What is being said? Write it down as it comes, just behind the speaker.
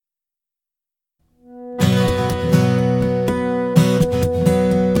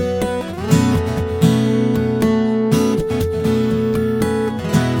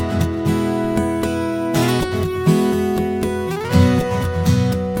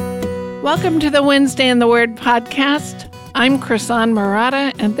Welcome to the Wednesday in the Word podcast. I'm Krisan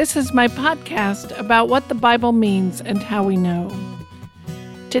Murata, and this is my podcast about what the Bible means and how we know.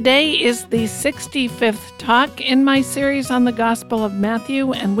 Today is the 65th talk in my series on the Gospel of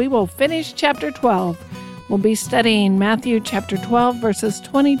Matthew, and we will finish chapter 12. We'll be studying Matthew chapter 12, verses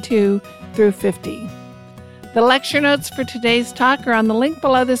 22 through 50. The lecture notes for today's talk are on the link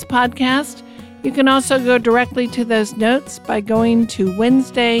below this podcast. You can also go directly to those notes by going to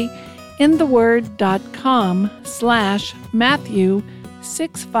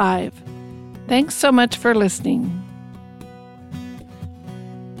WednesdayInTheWord.com/Matthew65. Thanks so much for listening.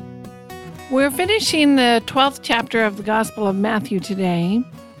 We're finishing the 12th chapter of the Gospel of Matthew today.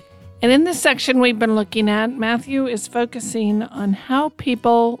 And in this section we've been looking at, Matthew is focusing on how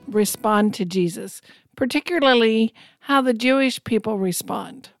people respond to Jesus, particularly how the Jewish people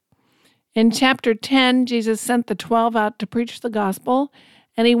respond. In chapter 10, Jesus sent the 12 out to preach the gospel,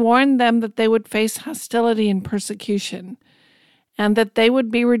 and he warned them that they would face hostility and persecution, and that they would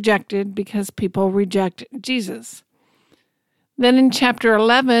be rejected because people reject Jesus. Then in chapter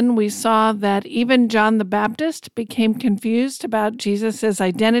 11, we saw that even John the Baptist became confused about Jesus'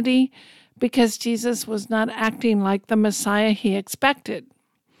 identity because Jesus was not acting like the Messiah he expected.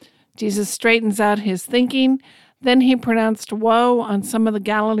 Jesus straightens out his thinking. Then he pronounced woe on some of the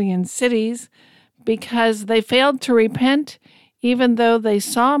Galilean cities because they failed to repent, even though they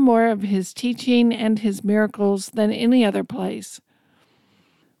saw more of his teaching and his miracles than any other place.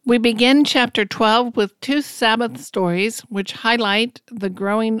 We begin chapter 12 with two Sabbath stories, which highlight the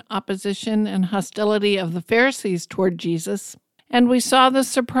growing opposition and hostility of the Pharisees toward Jesus, and we saw the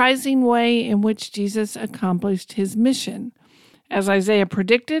surprising way in which Jesus accomplished his mission. As Isaiah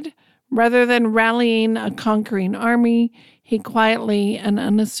predicted, rather than rallying a conquering army, he quietly and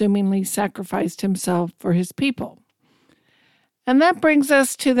unassumingly sacrificed himself for his people. And that brings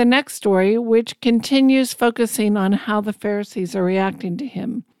us to the next story, which continues focusing on how the Pharisees are reacting to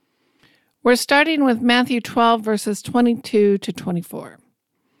him. We're starting with Matthew 12, verses 22 to 24.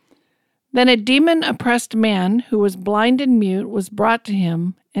 Then a demon-oppressed man who was blind and mute was brought to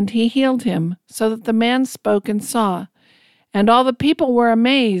him, and he healed him, so that the man spoke and saw. And all the people were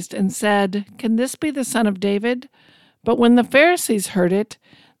amazed and said, "Can this be the son of David?" But when the Pharisees heard it,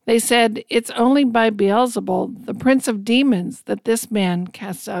 they said, "It's only by Beelzebul, the prince of demons, that this man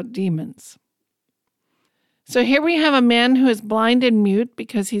casts out demons." So here we have a man who is blind and mute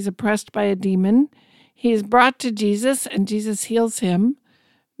because he's oppressed by a demon. He is brought to Jesus, and Jesus heals him.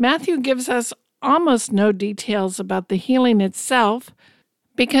 Matthew gives us almost no details about the healing itself,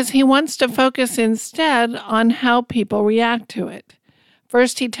 because he wants to focus instead on how people react to it.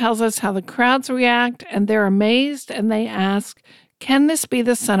 First, he tells us how the crowds react, and they're amazed, and they ask, "Can this be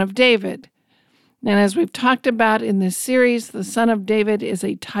the son of David?" And as we've talked about in this series, the son of David is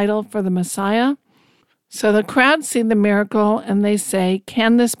a title for the Messiah. So the crowd see the miracle, and they say,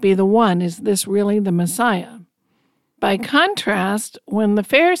 "Can this be the one? Is this really the Messiah?" By contrast, when the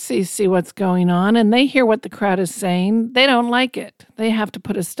Pharisees see what's going on and they hear what the crowd is saying, they don't like it. They have to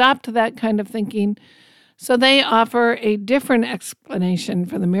put a stop to that kind of thinking. So they offer a different explanation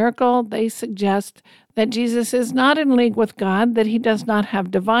for the miracle. They suggest that Jesus is not in league with God, that he does not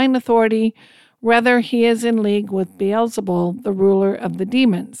have divine authority. Rather, he is in league with Beelzebul, the ruler of the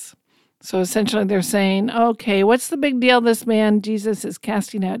demons. So essentially they're saying, okay, what's the big deal? This man, Jesus, is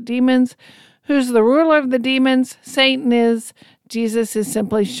casting out demons. Who's the ruler of the demons? Satan is. Jesus is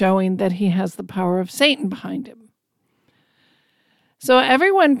simply showing that he has the power of Satan behind him. So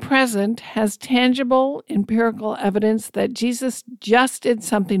everyone present has tangible, empirical evidence that Jesus just did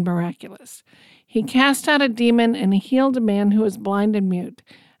something miraculous. He cast out a demon and he healed a man who was blind and mute.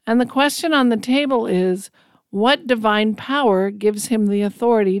 And the question on the table is, what divine power gives him the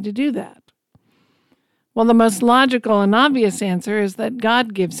authority to do that? Well, the most logical and obvious answer is that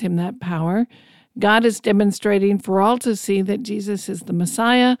God gives him that power. God is demonstrating for all to see that Jesus is the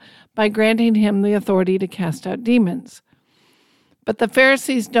Messiah by granting him the authority to cast out demons. But the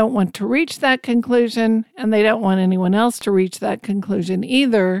Pharisees don't want to reach that conclusion, and they don't want anyone else to reach that conclusion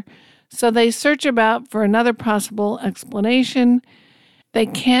either, so they search about for another possible explanation. They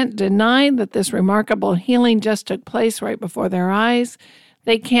can't deny that this remarkable healing just took place right before their eyes.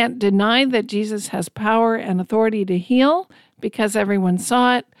 They can't deny that Jesus has power and authority to heal because everyone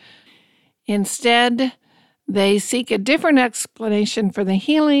saw it. Instead, they seek a different explanation for the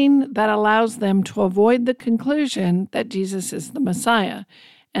healing that allows them to avoid the conclusion that Jesus is the Messiah.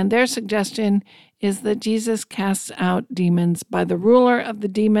 And their suggestion is that Jesus casts out demons by the ruler of the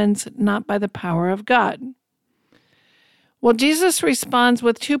demons, not by the power of God. Well, Jesus responds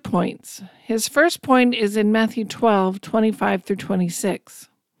with 2 points. His first point is in Matthew 12, 25 through 26.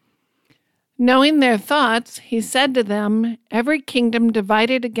 Knowing their thoughts, he said to them, "Every kingdom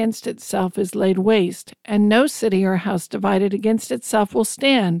divided against itself is laid waste, and no city or house divided against itself will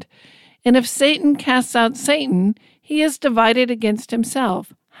stand. And if Satan casts out Satan, he is divided against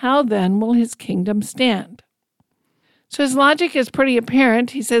himself. How then will his kingdom stand?" So his logic is pretty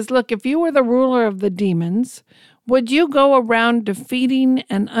apparent. He says, look, if you were the ruler of the demons, would you go around defeating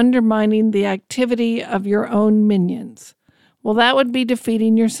and undermining the activity of your own minions? Well, that would be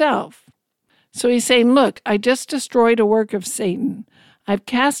defeating yourself. So he's saying, look, I just destroyed a work of Satan. I've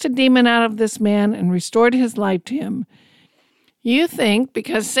cast a demon out of this man and restored his life to him. You think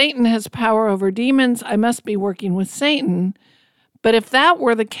because Satan has power over demons, I must be working with Satan. But if that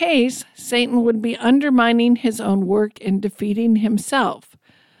were the case, Satan would be undermining his own work and defeating himself.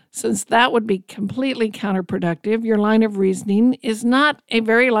 Since that would be completely counterproductive, your line of reasoning is not a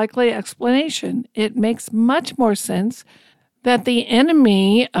very likely explanation. It makes much more sense that the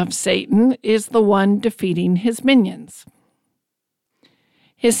enemy of Satan is the one defeating his minions.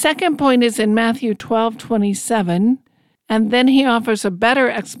 His second point is in Matthew 12:27, and then he offers a better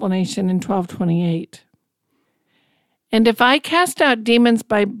explanation in 12:28. And if I cast out demons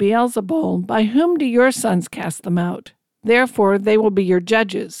by Beelzebul, by whom do your sons cast them out? Therefore they will be your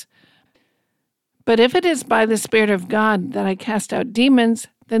judges. But if it is by the Spirit of God that I cast out demons,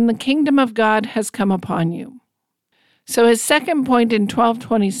 then the kingdom of God has come upon you. So his second point in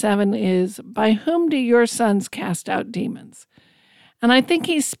 12:27 is, by whom do your sons cast out demons? And I think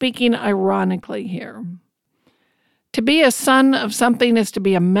he's speaking ironically here. To be a son of something is to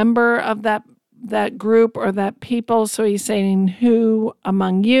be a member of that group or that people. So he's saying, who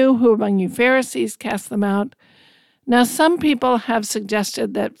among you Pharisees cast them out? Now, some people have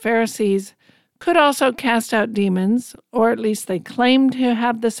suggested that Pharisees could also cast out demons, or at least they claim to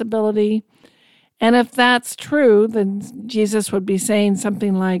have this ability. And if that's true, then Jesus would be saying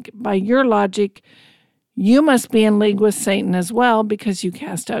something like, by your logic, you must be in league with Satan as well because you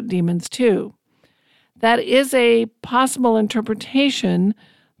cast out demons too. That is a possible interpretation.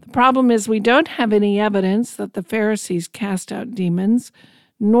 The problem is we don't have any evidence that the Pharisees cast out demons,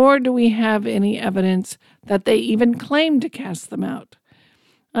 nor do we have any evidence that they even claimed to cast them out.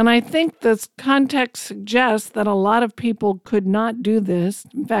 And I think this context suggests that a lot of people could not do this.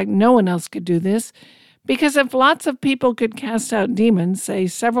 In fact, no one else could do this, because if lots of people could cast out demons, say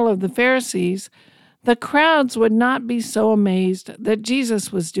several of the Pharisees, the crowds would not be so amazed that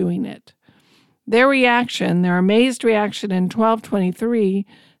Jesus was doing it. Their amazed reaction in 12:23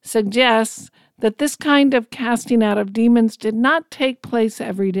 suggests that this kind of casting out of demons did not take place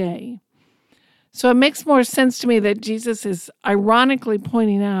every day. So it makes more sense to me that Jesus is ironically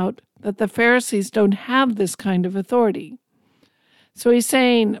pointing out that the Pharisees don't have this kind of authority. So he's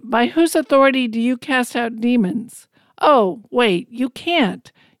saying, by whose authority do you cast out demons? Oh, wait, you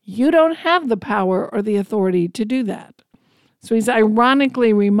can't. You don't have the power or the authority to do that. So he's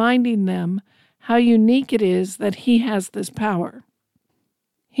ironically reminding them how unique it is that he has this power.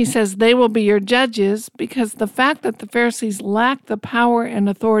 He says they will be your judges because the fact that the Pharisees lack the power and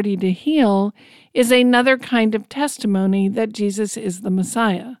authority to heal is another kind of testimony that Jesus is the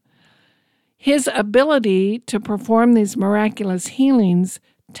Messiah. His ability to perform these miraculous healings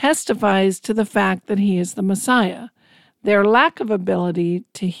testifies to the fact that he is the Messiah. Their lack of ability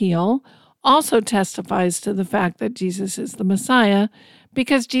to heal also testifies to the fact that Jesus is the Messiah,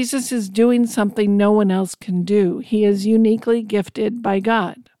 because Jesus is doing something no one else can do. He is uniquely gifted by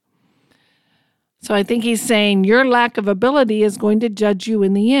God. So I think he's saying your lack of ability is going to judge you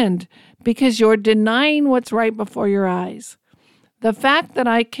in the end because you're denying what's right before your eyes. The fact that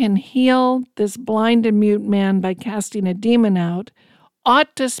I can heal this blind and mute man by casting a demon out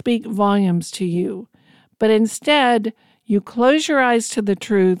ought to speak volumes to you. But instead, you close your eyes to the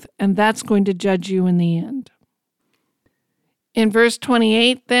truth, and that's going to judge you in the end. In verse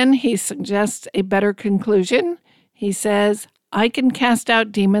 28, then, he suggests a better conclusion. He says, I can cast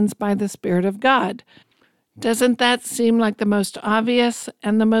out demons by the Spirit of God. Doesn't that seem like the most obvious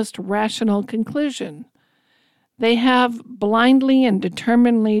and the most rational conclusion? They have blindly and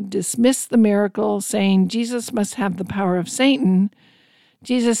determinedly dismissed the miracle, saying Jesus must have the power of Satan.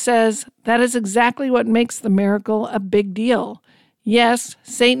 Jesus says that is exactly what makes the miracle a big deal. Yes,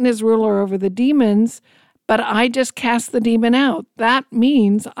 Satan is ruler over the demons, but I just cast the demon out. That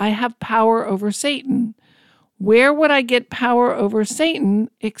means I have power over Satan. Where would I get power over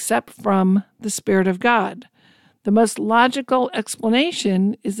Satan except from the Spirit of God? The most logical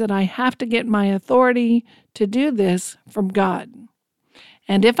explanation is that I have to get my authority to do this from God.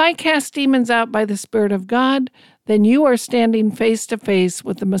 And if I cast demons out by the Spirit of God, then you are standing face to face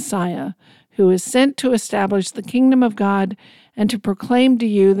with the Messiah, who is sent to establish the kingdom of God and to proclaim to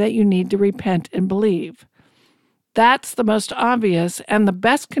you that you need to repent and believe. That's the most obvious and the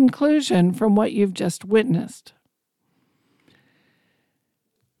best conclusion from what you've just witnessed.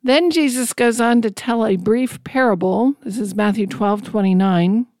 Then Jesus goes on to tell a brief parable. This is Matthew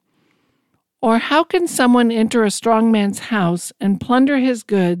 12:29. Or how can someone enter a strong man's house and plunder his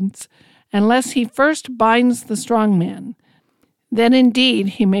goods unless he first binds the strong man? Then indeed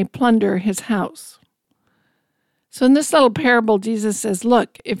he may plunder his house. So in this little parable, Jesus says,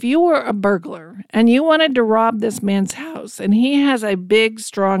 look, if you were a burglar and you wanted to rob this man's house and he has a big,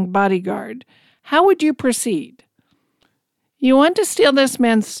 strong bodyguard, how would you proceed? You want to steal this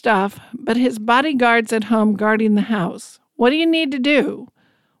man's stuff, but his bodyguard's at home guarding the house. What do you need to do?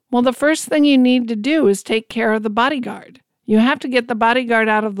 Well, the first thing you need to do is take care of the bodyguard. You have to get the bodyguard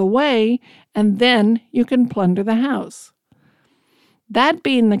out of the way, and then you can plunder the house. That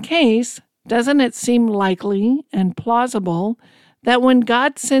being the case, doesn't it seem likely and plausible that when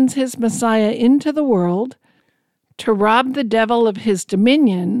God sends his Messiah into the world to rob the devil of his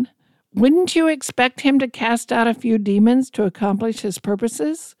dominion, wouldn't you expect him to cast out a few demons to accomplish his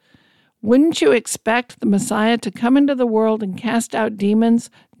purposes? Wouldn't you expect the Messiah to come into the world and cast out demons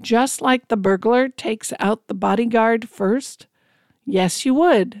just like the burglar takes out the bodyguard first? Yes, you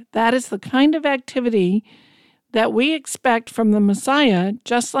would. That is the kind of activity that we expect from the Messiah,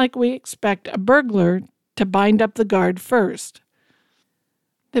 just like we expect a burglar to bind up the guard first.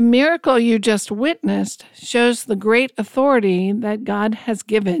 The miracle you just witnessed shows the great authority that God has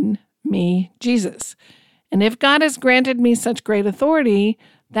given me, Jesus. And if God has granted me such great authority,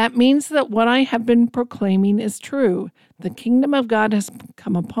 that means that what I have been proclaiming is true. The kingdom of God has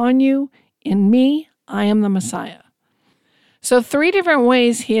come upon you. In me, I am the Messiah. So 3 different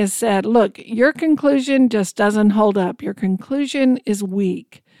ways he has said, look, your conclusion just doesn't hold up. Your conclusion is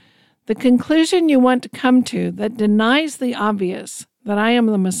weak. The conclusion you want to come to that denies the obvious, that I am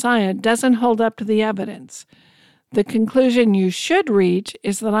the Messiah, doesn't hold up to the evidence. The conclusion you should reach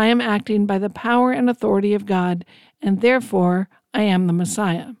is that I am acting by the power and authority of God, and therefore I am the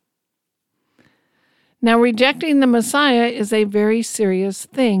Messiah. Now, rejecting the Messiah is a very serious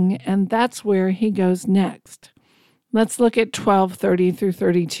thing, and that's where he goes next. Let's look at 12:30 through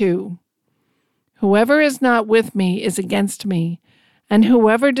 32. Whoever is not with me is against me, and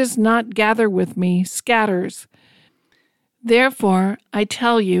whoever does not gather with me scatters. Therefore, I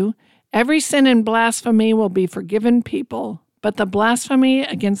tell you, every sin and blasphemy will be forgiven people, but the blasphemy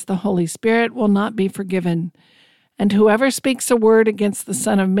against the Holy Spirit will not be forgiven. And whoever speaks a word against the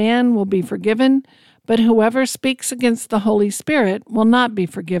Son of Man will be forgiven, but whoever speaks against the Holy Spirit will not be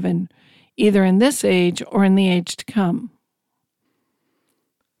forgiven, either in this age or in the age to come.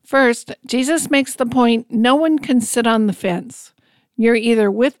 First, Jesus makes the point no one can sit on the fence. You're either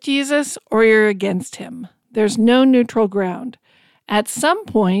with Jesus or you're against him. There's no neutral ground. At some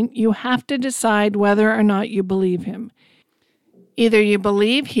point, you have to decide whether or not you believe him. Either you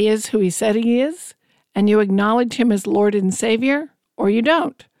believe he is who he said he is, and you acknowledge him as Lord and Savior, or you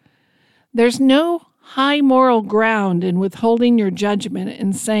don't. There's no high moral ground in withholding your judgment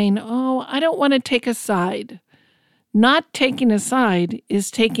and saying, oh, I don't want to take a side. Not taking a side is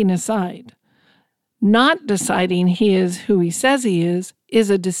taking a side. Not deciding he is who he says he is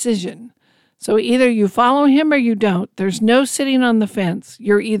a decision. So either you follow him or you don't. There's no sitting on the fence.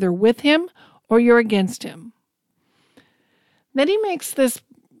 You're either with him or you're against him. Then he makes this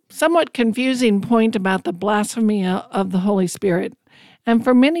somewhat confusing point about the blasphemy of the Holy Spirit. And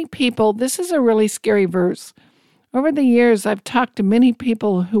for many people, this is a really scary verse. Over the years, I've talked to many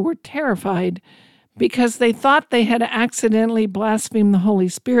people who were terrified because they thought they had accidentally blasphemed the Holy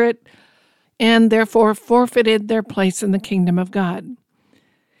Spirit and therefore forfeited their place in the kingdom of God.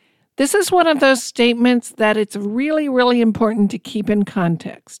 This is one of those statements that it's really, really important to keep in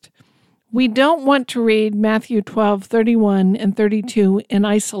context. We don't want to read Matthew 12:31 and 32 in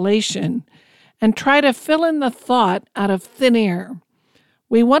isolation and try to fill in the thought out of thin air.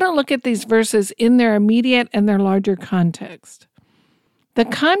 We want to look at these verses in their immediate and their larger context. The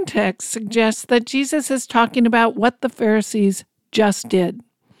context suggests that Jesus is talking about what the Pharisees just did.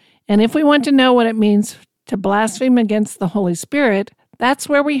 And if we want to know what it means to blaspheme against the Holy Spirit, that's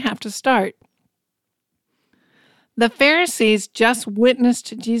where we have to start. The Pharisees just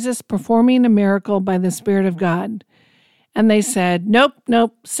witnessed Jesus performing a miracle by the Spirit of God. And they said, nope,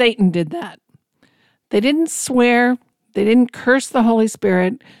 Satan did that. They didn't swear. They didn't curse the Holy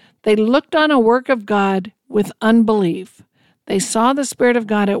Spirit. They looked on a work of God with unbelief. They saw the Spirit of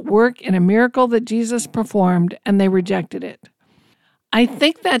God at work in a miracle that Jesus performed, and they rejected it. I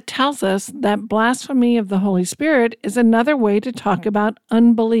think that tells us that blasphemy of the Holy Spirit is another way to talk about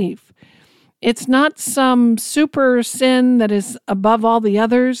unbelief. It's not some super sin that is above all the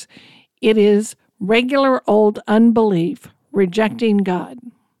others. It is regular old unbelief, rejecting God.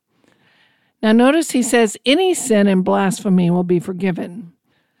 Now notice he says any sin and blasphemy will be forgiven.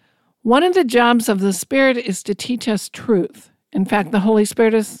 One of the jobs of the Spirit is to teach us truth. In fact, the Holy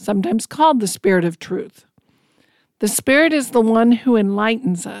Spirit is sometimes called the Spirit of truth. The Spirit is the one who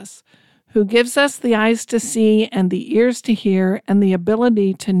enlightens us, who gives us the eyes to see and the ears to hear and the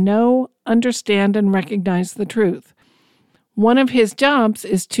ability to know, understand, and recognize the truth. One of his jobs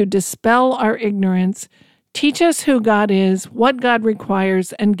is to dispel our ignorance, teach us who God is, what God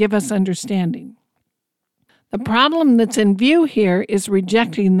requires, and give us understanding. The problem that's in view here is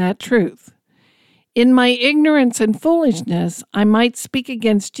rejecting that truth. In my ignorance and foolishness, I might speak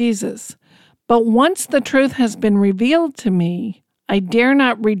against Jesus, but once the truth has been revealed to me, I dare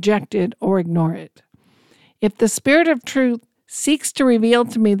not reject it or ignore it. If the Spirit of truth seeks to reveal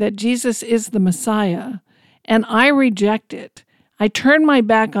to me that Jesus is the Messiah, and I reject it, I turn my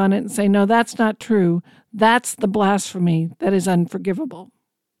back on it and say, no, that's not true. That's the blasphemy that is unforgivable.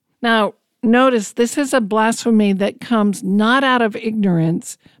 Now, notice this is a blasphemy that comes not out of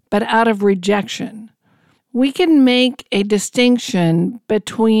ignorance, but out of rejection. We can make a distinction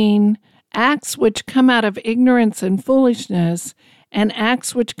between acts which come out of ignorance and foolishness and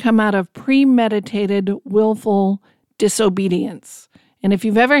acts which come out of premeditated, willful disobedience. And if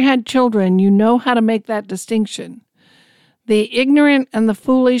you've ever had children, you know how to make that distinction. The ignorant and the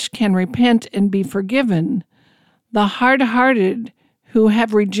foolish can repent and be forgiven. The hard-hearted who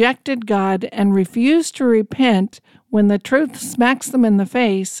have rejected God and refuse to repent when the truth smacks them in the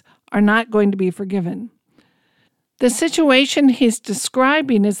face are not going to be forgiven. The situation he's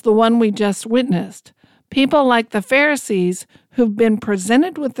describing is the one we just witnessed. People like the Pharisees who've been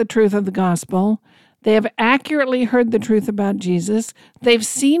presented with the truth of the gospel. They have accurately heard the truth about Jesus. They've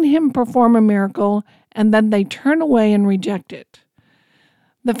seen him perform a miracle, and then they turn away and reject it.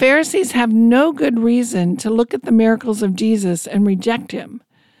 The Pharisees have no good reason to look at the miracles of Jesus and reject him.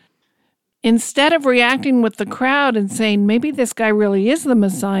 Instead of reacting with the crowd and saying, maybe this guy really is the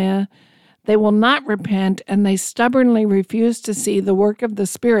Messiah, they will not repent, and they stubbornly refuse to see the work of the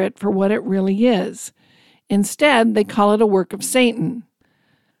Spirit for what it really is. Instead, they call it a work of Satan.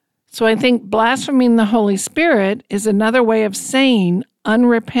 So I think blaspheming the Holy Spirit is another way of saying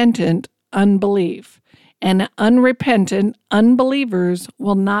unrepentant unbelief. And unrepentant unbelievers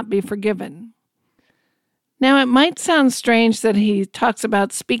will not be forgiven. Now, it might sound strange that he talks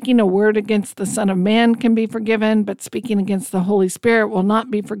about speaking a word against the Son of Man can be forgiven, but speaking against the Holy Spirit will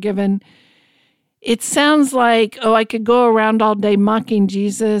not be forgiven. It sounds like, I could go around all day mocking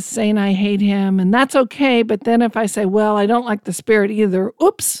Jesus, saying I hate him, and that's okay, but then if I say, I don't like the Spirit either,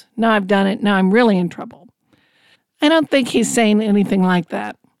 oops, now I've done it, now I'm really in trouble. I don't think he's saying anything like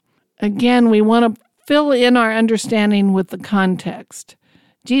that. Again, we want to fill in our understanding with the context.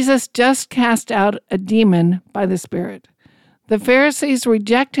 Jesus just cast out a demon by the Spirit. The Pharisees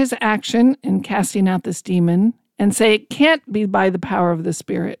reject his action in casting out this demon and say it can't be by the power of the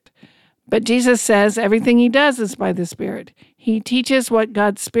Spirit. But Jesus says everything he does is by the Spirit. He teaches what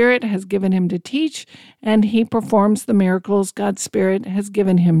God's Spirit has given him to teach, and he performs the miracles God's Spirit has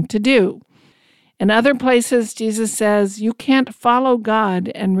given him to do. In other places, Jesus says you can't follow God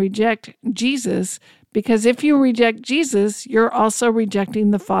and reject Jesus, because if you reject Jesus, you're also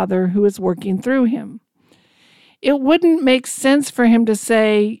rejecting the Father who is working through him. It wouldn't make sense for him to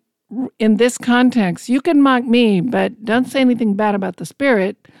say, in this context, you can mock me, but don't say anything bad about the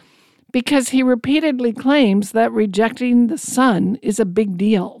Spirit, because he repeatedly claims that rejecting the Son is a big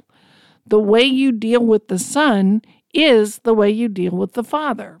deal. The way you deal with the Son is the way you deal with the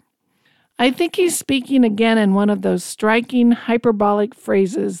Father. I think he's speaking again in one of those striking hyperbolic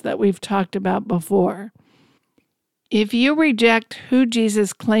phrases that we've talked about before. If you reject who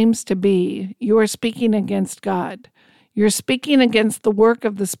Jesus claims to be, you are speaking against God. You're speaking against the work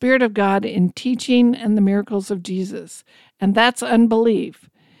of the Spirit of God in teaching and the miracles of Jesus, and that's unbelief.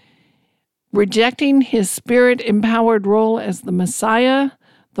 Rejecting his Spirit-empowered role as the Messiah,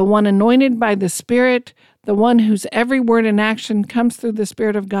 the one anointed by the Spirit, the one whose every word and action comes through the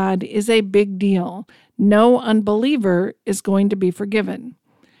Spirit of God, is a big deal. No unbeliever is going to be forgiven.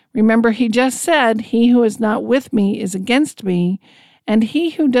 Remember, he just said, he who is not with me is against me, and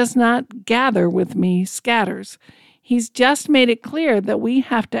he who does not gather with me scatters. He's just made it clear that we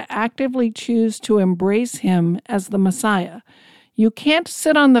have to actively choose to embrace him as the Messiah. You can't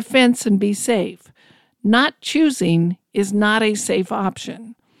sit on the fence and be safe. Not choosing is not a safe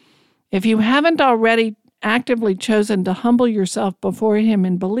option. If you haven't already actively chosen to humble yourself before him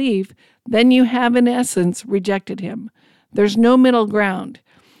in belief, then you have in essence rejected him. There's no middle ground.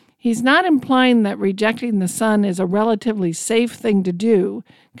 He's not implying that rejecting the Son is a relatively safe thing to do,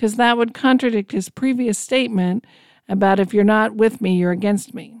 because that would contradict his previous statement about if you're not with me, you're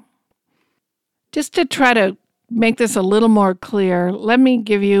against me. Just to try to make this a little more clear, let me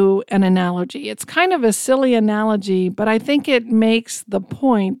give you an analogy. It's kind of a silly analogy, but I think it makes the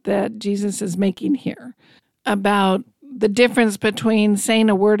point that Jesus is making here about the difference between saying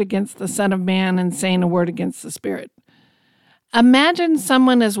a word against the Son of Man and saying a word against the Spirit. Imagine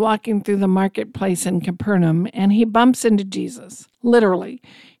someone is walking through the marketplace in Capernaum and he bumps into Jesus, literally.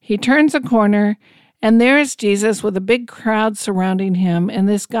 He turns a corner and there is Jesus with a big crowd surrounding him, and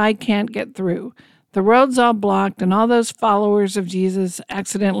this guy can't get through. The road's all blocked, and all those followers of Jesus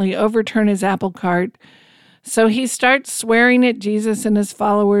accidentally overturn his apple cart. So he starts swearing at Jesus and his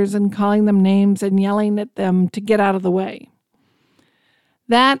followers and calling them names and yelling at them to get out of the way.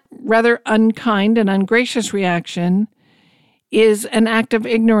 That rather unkind and ungracious reaction is an act of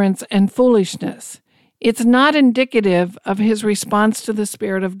ignorance and foolishness. It's not indicative of his response to the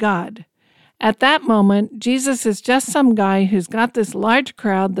Spirit of God. At that moment, Jesus is just some guy who's got this large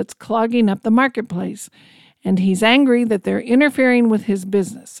crowd that's clogging up the marketplace, and he's angry that they're interfering with his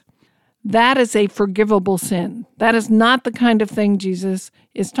business. That is a forgivable sin. That is not the kind of thing Jesus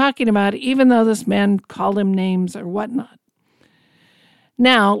is talking about, even though this man called him names or whatnot.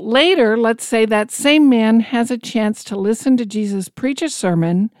 Now, later, let's say that same man has a chance to listen to Jesus preach a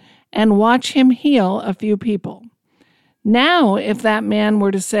sermon and watch him heal a few people. Now, if that man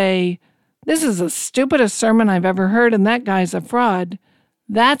were to say, "This is the stupidest sermon I've ever heard, and that guy's a fraud,"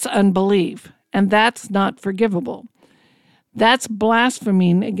 that's unbelief, and that's not forgivable. That's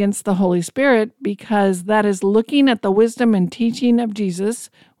blaspheming against the Holy Spirit, because that is looking at the wisdom and teaching of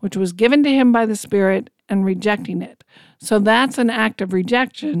Jesus, which was given to him by the Spirit, and rejecting it. So that's an act of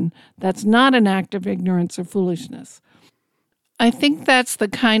rejection. That's not an act of ignorance or foolishness. I think that's the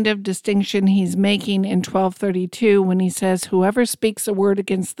kind of distinction he's making in 12:32 when he says, "Whoever speaks a word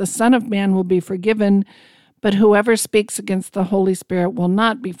against the Son of Man will be forgiven, but whoever speaks against the Holy Spirit will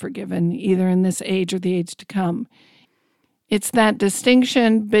not be forgiven, either in this age or the age to come." It's that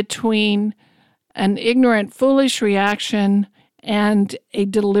distinction between an ignorant, foolish reaction and a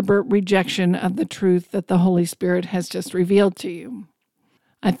deliberate rejection of the truth that the Holy Spirit has just revealed to you.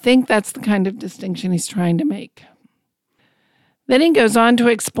 I think that's the kind of distinction he's trying to make. Then he goes on to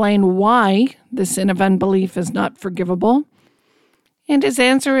explain why the sin of unbelief is not forgivable. And his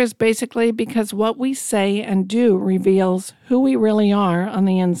answer is basically because what we say and do reveals who we really are on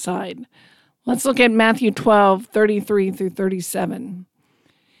the inside. Let's look at Matthew 12:33 through 37.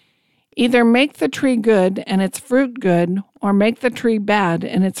 "Either make the tree good and its fruit good, or make the tree bad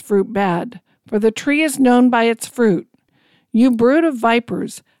and its fruit bad. For the tree is known by its fruit. You brood of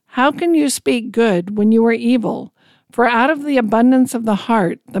vipers, how can you speak good when you are evil? For out of the abundance of the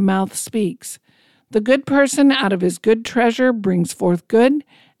heart the mouth speaks. The good person out of his good treasure brings forth good,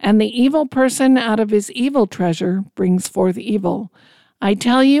 and the evil person out of his evil treasure brings forth evil. I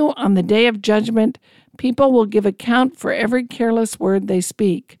tell you, on the day of judgment, people will give account for every careless word they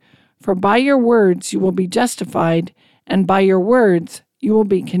speak. For by your words you will be justified, and by your words you will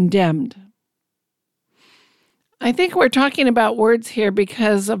be condemned." I think we're talking about words here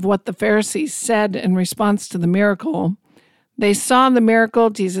because of what the Pharisees said in response to the miracle. They saw the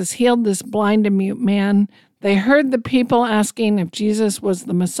miracle. Jesus healed this blind and mute man. They heard the people asking if Jesus was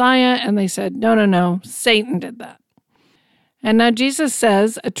the Messiah, and they said, no, Satan did that. And now Jesus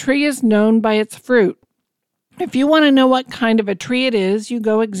says, a tree is known by its fruit. If you want to know what kind of a tree it is, you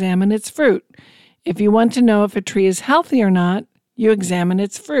go examine its fruit. If you want to know if a tree is healthy or not, you examine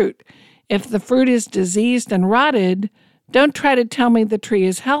its fruit. If the fruit is diseased and rotted, don't try to tell me the tree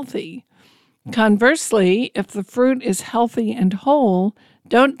is healthy. Conversely, if the fruit is healthy and whole,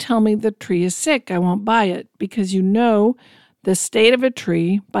 don't tell me the tree is sick. I won't buy it, because you know the state of a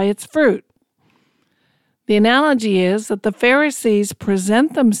tree by its fruit. The analogy is that the Pharisees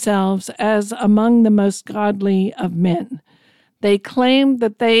present themselves as among the most godly of men. They claim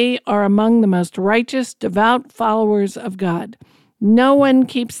that they are among the most righteous, devout followers of God. No one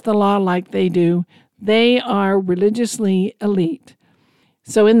keeps the law like they do. They are religiously elite.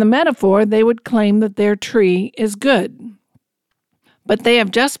 So in the metaphor, they would claim that their tree is good. But they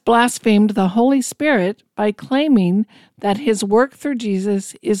have just blasphemed the Holy Spirit by claiming that his work through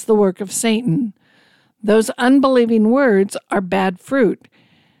Jesus is the work of Satan. Those unbelieving words are bad fruit,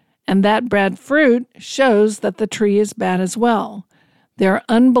 and that bad fruit shows that the tree is bad as well. Their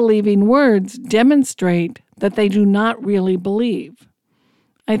unbelieving words demonstrate that they do not really believe.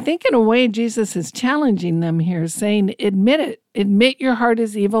 I think in a way Jesus is challenging them here, saying, admit it. Admit your heart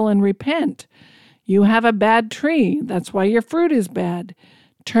is evil and repent. You have a bad tree. That's why your fruit is bad.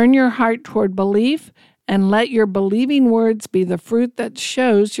 Turn your heart toward belief and let your believing words be the fruit that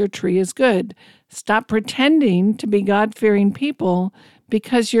shows your tree is good. Stop pretending to be God-fearing people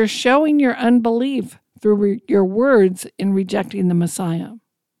because you're showing your unbelief through your words in rejecting the Messiah.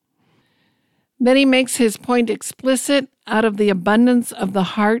 Then he makes his point explicit. Out of the abundance of the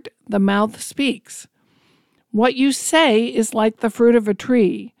heart, the mouth speaks. What you say is like the fruit of a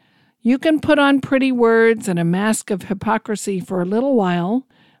tree. You can put on pretty words and a mask of hypocrisy for a little while,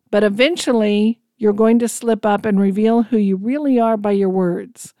 but eventually you're going to slip up and reveal who you really are by your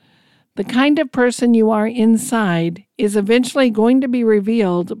words. The kind of person you are inside is eventually going to be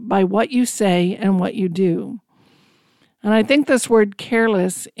revealed by what you say and what you do. And I think this word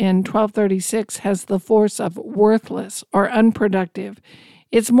careless in 1236 has the force of worthless or unproductive.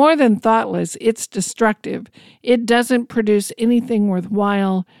 It's more than thoughtless, it's destructive. It doesn't produce anything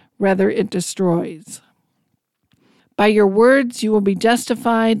worthwhile, rather it destroys. By your words you will be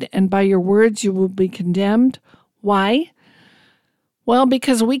justified, and by your words you will be condemned. Why? Well,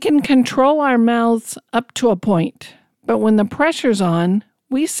 because we can control our mouths up to a point, but when the pressure's on,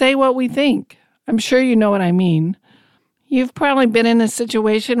 we say what we think. I'm sure you know what I mean. You've probably been in a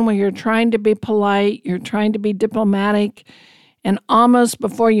situation where you're trying to be polite, you're trying to be diplomatic, and almost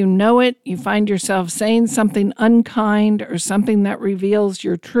before you know it, you find yourself saying something unkind or something that reveals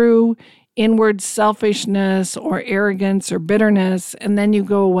your true inward selfishness or arrogance or bitterness, and then you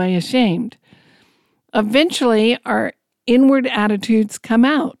go away ashamed. Eventually, our inward attitudes come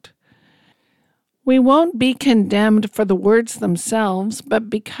out. We won't be condemned for the words themselves, but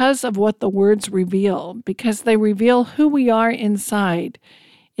because of what the words reveal, because they reveal who we are inside.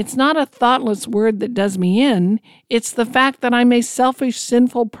 It's not a thoughtless word that does me in. It's the fact that I'm a selfish,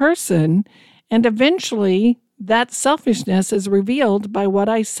 sinful person, and eventually that selfishness is revealed by what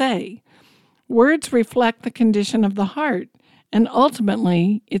I say. Words reflect the condition of the heart, and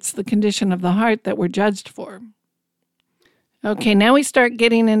ultimately, it's the condition of the heart that we're judged for. Okay, now we start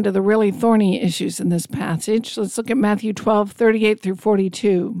getting into the really thorny issues in this passage. Let's look at Matthew 12:38 through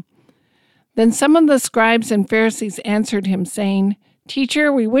 42. Then some of the scribes and Pharisees answered him, saying,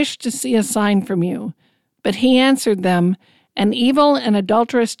 Teacher, we wish to see a sign from you. But he answered them, An evil and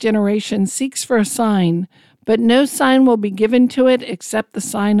adulterous generation seeks for a sign, but no sign will be given to it except the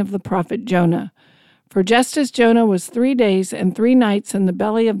sign of the prophet Jonah. For just as Jonah was 3 days and 3 nights in the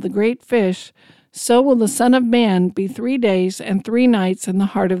belly of the great fish, so will the Son of Man be 3 days and 3 nights in the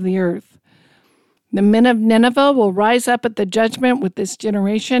heart of the earth. The men of Nineveh will rise up at the judgment with this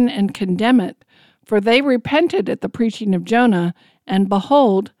generation and condemn it, for they repented at the preaching of Jonah, and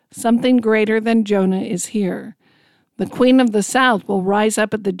behold, something greater than Jonah is here. The queen of the south will rise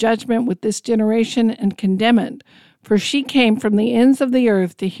up at the judgment with this generation and condemn it, for she came from the ends of the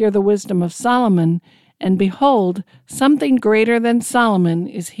earth to hear the wisdom of Solomon, and behold, something greater than Solomon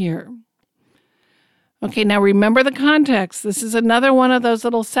is here. Okay, now remember the context. This is another one of those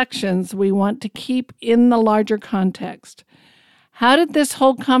little sections we want to keep in the larger context. How did this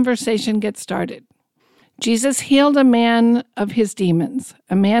whole conversation get started? Jesus healed a man of his demons.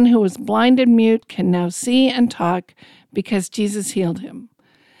 A man who was blind and mute can now see and talk because Jesus healed him.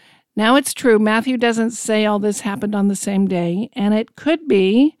 Now it's true, Matthew doesn't say all this happened on the same day, and it could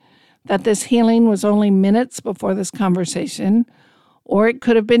be that this healing was only minutes before this conversation, or it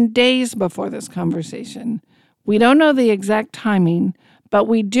could have been days before this conversation. We don't know the exact timing, but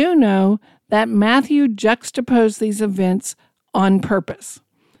we do know that Matthew juxtaposed these events on purpose.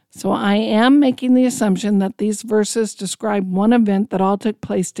 So I am making the assumption that these verses describe one event that all took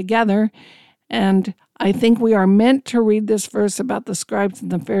place together, and I think we are meant to read this verse about the scribes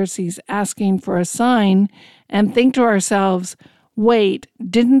and the Pharisees asking for a sign and think to ourselves, wait,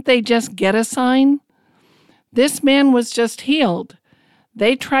 didn't they just get a sign? This man was just healed.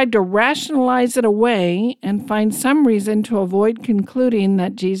 They tried to rationalize it away and find some reason to avoid concluding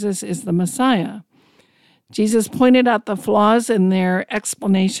that Jesus is the Messiah. Jesus pointed out the flaws in their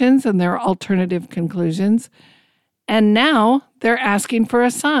explanations and their alternative conclusions, and now they're asking for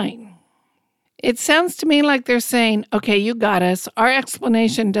a sign. It sounds to me like they're saying, okay, you got us. Our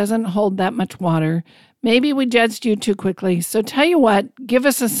explanation doesn't hold that much water. Maybe we judged you too quickly, so tell you what, give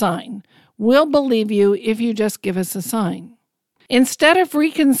us a sign. We'll believe you if you just give us a sign. Instead of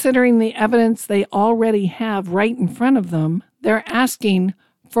reconsidering the evidence they already have right in front of them, they're asking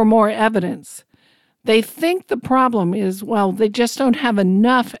for more evidence. They think the problem is, well, they just don't have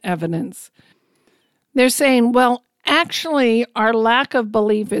enough evidence. They're saying, well, actually, our lack of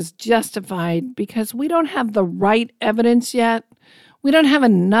belief is justified because we don't have the right evidence yet. We don't have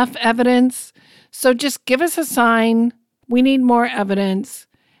enough evidence. So just give us a sign. We need more evidence,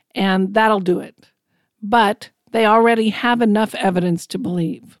 and that'll do it. But They already have enough evidence to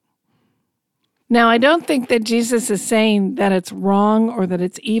believe. Now, I don't think that Jesus is saying that it's wrong or that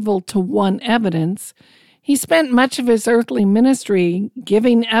it's evil to want evidence. He spent much of his earthly ministry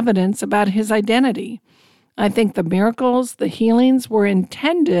giving evidence about his identity. I think the miracles, the healings were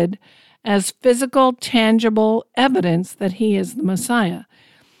intended as physical, tangible evidence that he is the Messiah.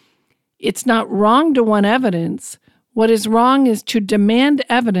 It's not wrong to want evidence. What is wrong is to demand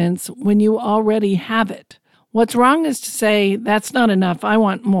evidence when you already have it. What's wrong is to say, that's not enough, I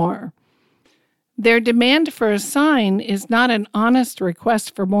want more. Their demand for a sign is not an honest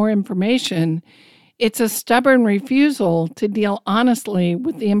request for more information. It's a stubborn refusal to deal honestly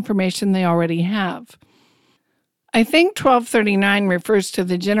with the information they already have. I think 1239 refers to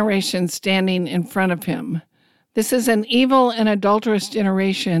the generation standing in front of him. This is an evil and adulterous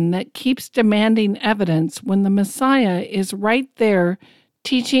generation that keeps demanding evidence when the Messiah is right there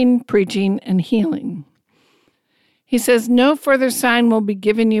teaching, preaching, and healing. He says, no further sign will be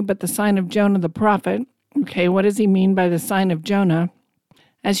given you but the sign of Jonah the prophet. Okay, what does he mean by the sign of Jonah?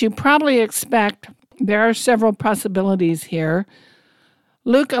 As you probably expect, there are several possibilities here.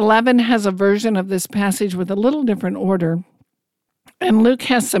 Luke 11 has a version of this passage with a little different order, and Luke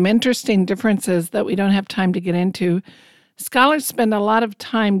has some interesting differences that we don't have time to get into. Scholars spend a lot of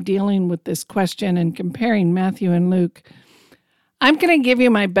time dealing with this question and comparing Matthew and Luke. I'm going to give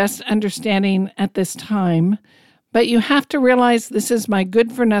you my best understanding at this time, but you have to realize this is my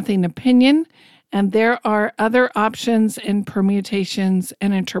good-for-nothing opinion, and there are other options and permutations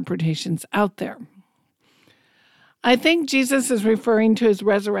and interpretations out there. I think Jesus is referring to his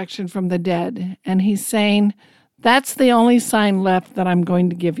resurrection from the dead, and he's saying, that's the only sign left that I'm going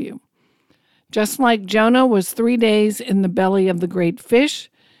to give you. Just like Jonah was 3 days in the belly of the great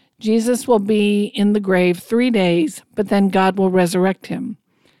fish, Jesus will be in the grave 3 days, but then God will resurrect him.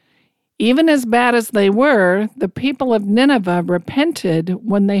 Even as bad as they were, the people of Nineveh repented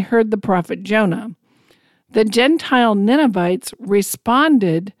when they heard the prophet Jonah. The Gentile Ninevites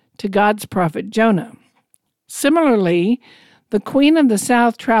responded to God's prophet Jonah. Similarly, the queen of the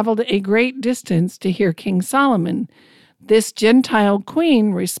south traveled a great distance to hear King Solomon. This Gentile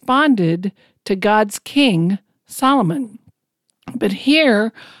queen responded to God's king, Solomon. But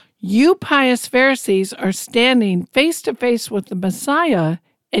here, you pious Pharisees are standing face to face with the Messiah,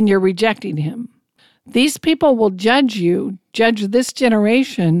 and you're rejecting him. These people will judge this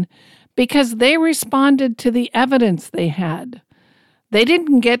generation, because they responded to the evidence they had. They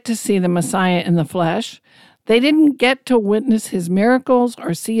didn't get to see the Messiah in the flesh. They didn't get to witness his miracles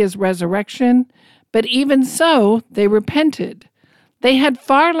or see his resurrection, but even so, they repented. They had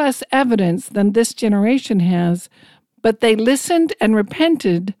far less evidence than this generation has, but they listened and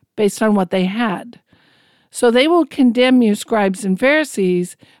repented based on what they had. So they will condemn you, scribes and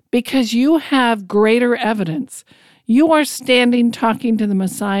Pharisees, because you have greater evidence. You are standing talking to the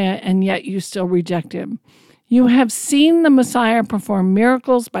Messiah, and yet you still reject him. You have seen the Messiah perform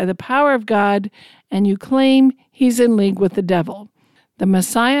miracles by the power of God, and you claim he's in league with the devil. The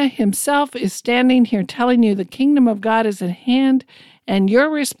Messiah himself is standing here telling you the kingdom of God is at hand, and your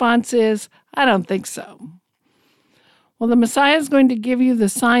response is, I don't think so. Well, the Messiah is going to give you the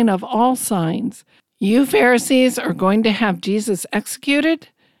sign of all signs. You Pharisees are going to have Jesus executed,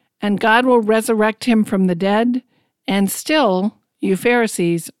 and God will resurrect him from the dead, and still, you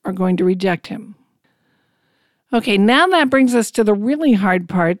Pharisees are going to reject him. Okay, now that brings us to the really hard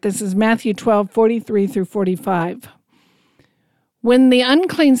part. This is Matthew 12:43 through 45. When the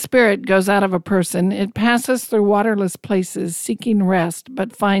unclean spirit goes out of a person, it passes through waterless places, seeking rest,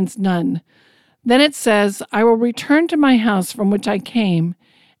 but finds none. Then it says, I will return to my house from which I came,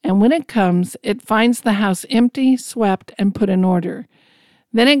 and when it comes, it finds the house empty, swept, and put in order.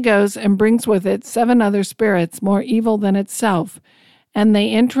 Then it goes and brings with it 7 other spirits more evil than itself, and they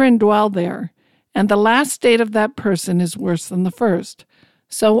enter and dwell there. And the last state of that person is worse than the first.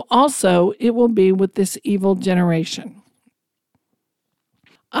 So also it will be with this evil generation.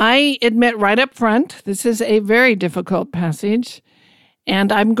 I admit right up front, this is a very difficult passage,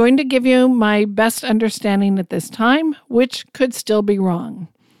 and I'm going to give you my best understanding at this time, which could still be wrong.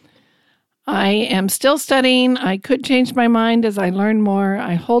 I am still studying. I could change my mind as I learn more.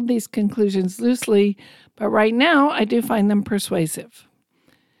 I hold these conclusions loosely, but right now I do find them persuasive.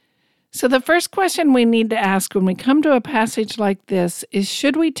 So the first question we need to ask when we come to a passage like this is,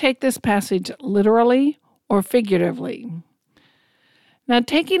 should we take this passage literally or figuratively? Now,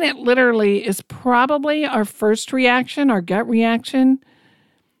 taking it literally is probably our first reaction, our gut reaction.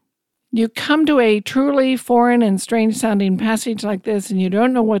 You come to a truly foreign and strange-sounding passage like this, and you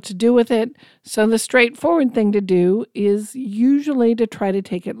don't know what to do with it, so the straightforward thing to do is usually to try to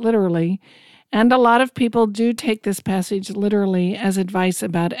take it literally. And a lot of people do take this passage literally as advice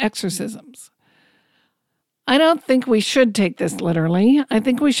about exorcisms. I don't think we should take this literally. I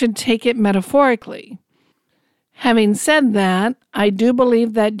think we should take it metaphorically. Having said that, I do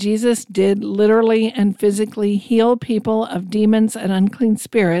believe that Jesus did literally and physically heal people of demons and unclean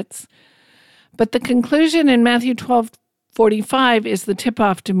spirits. But the conclusion in Matthew 12:45 is the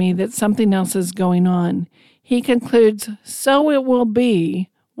tip-off to me that something else is going on. He concludes, "So it will be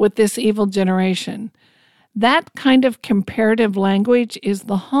with this evil generation." That kind of comparative language is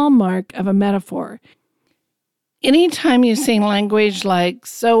the hallmark of a metaphor. Anytime you see language like,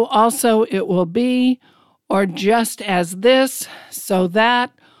 "so also it will be," or "just as this, so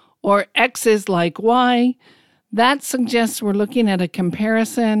that," or "X is like Y," that suggests we're looking at a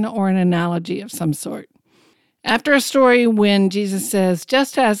comparison or an analogy of some sort. After a story when Jesus says,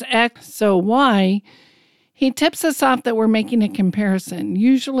 "just as X, so Y," he tips us off that we're making a comparison.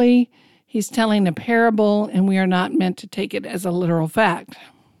 Usually, he's telling a parable, and we are not meant to take it as a literal fact.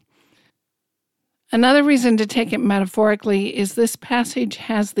 Another reason to take it metaphorically is this passage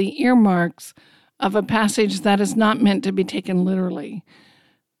has the earmarks of a passage that is not meant to be taken literally.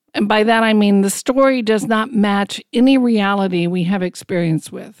 And by that I mean the story does not match any reality we have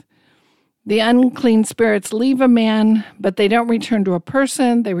experience with. The unclean spirits leave a man, but they don't return to a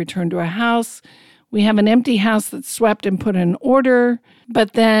person, they return to a house. We have an empty house that's swept and put in order,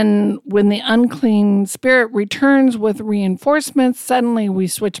 but then when the unclean spirit returns with reinforcements, suddenly we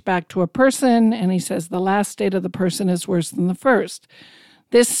switch back to a person, and he says the last state of the person is worse than the first.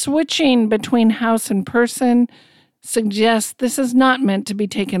 This switching between house and person suggests this is not meant to be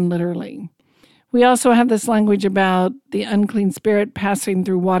taken literally. We also have this language about the unclean spirit passing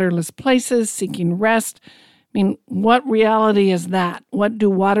through waterless places, seeking rest. I mean, what reality is that? What do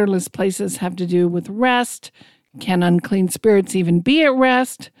waterless places have to do with rest? Can unclean spirits even be at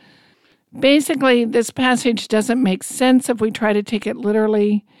rest? Basically, this passage doesn't make sense if we try to take it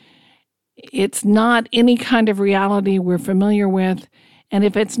literally. It's not any kind of reality we're familiar with. And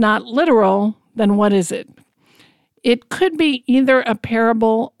if it's not literal, then what is it? It could be either a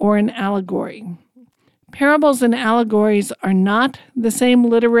parable or an allegory. Parables and allegories are not the same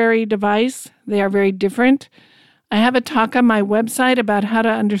literary device. They are very different. I have a talk on my website about how to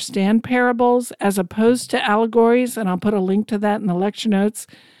understand parables as opposed to allegories, and I'll put a link to that in the lecture notes.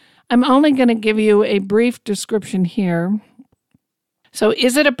 I'm only going to give you a brief description here. So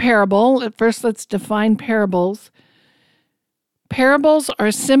is it a parable? At first, let's define parables. Parables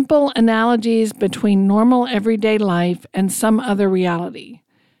are simple analogies between normal everyday life and some other reality.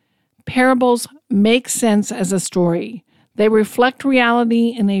 Parables make sense as a story. They reflect reality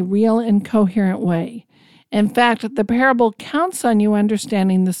in a real and coherent way. In fact, the parable counts on you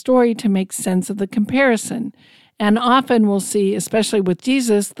understanding the story to make sense of the comparison. And often we'll see, especially with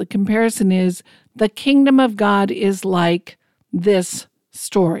Jesus, the comparison is the kingdom of God is like this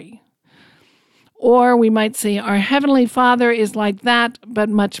story. Or we might say our Heavenly Father is like that, but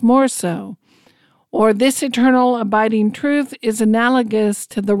much more so. Or this eternal abiding truth is analogous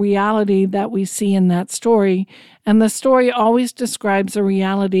to the reality that we see in that story, and the story always describes a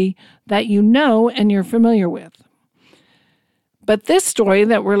reality that you know and you're familiar with. But this story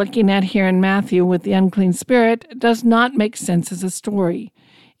that we're looking at here in Matthew with the unclean spirit does not make sense as a story.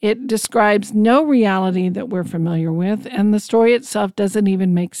 It describes no reality that we're familiar with, and the story itself doesn't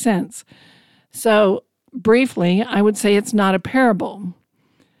even make sense. So, briefly, I would say it's not a parable.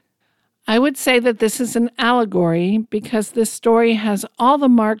 I would say that this is an allegory because this story has all the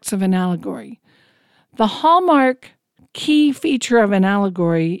marks of an allegory. The hallmark key feature of an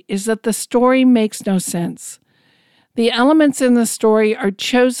allegory is that the story makes no sense. The elements in the story are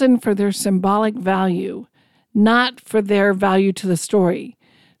chosen for their symbolic value, not for their value to the story.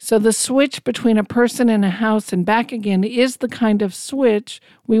 So the switch between a person and a house and back again is the kind of switch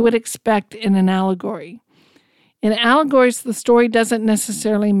we would expect in an allegory. In allegories, the story doesn't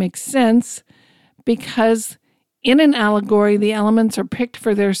necessarily make sense because in an allegory, the elements are picked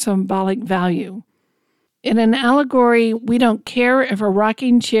for their symbolic value. In an allegory, we don't care if a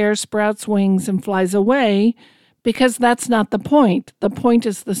rocking chair sprouts wings and flies away because that's not the point. The point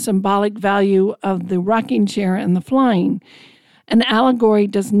is the symbolic value of the rocking chair and the flying. An allegory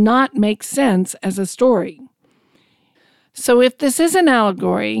does not make sense as a story. So if this is an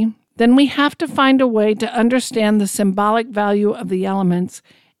allegory, then we have to find a way to understand the symbolic value of the elements,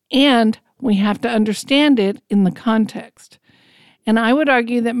 and we have to understand it in the context. And I would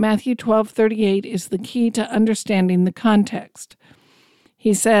argue that Matthew 12:38 is the key to understanding the context.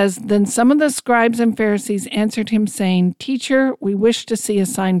 He says, "Then some of the scribes and Pharisees answered him, saying, 'Teacher, we wish to see a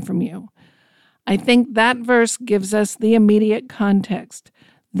sign from you.'" I think that verse gives us the immediate context.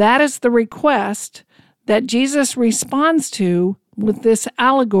 That is the request that Jesus responds to with this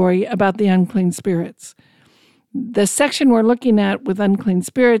allegory about the unclean spirits. The section we're looking at with unclean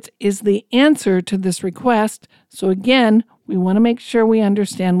spirits is the answer to this request. So again, we want to make sure we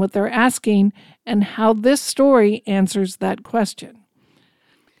understand what they're asking and how this story answers that question.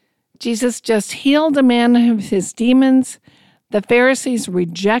 Jesus just healed a man of his demons. The Pharisees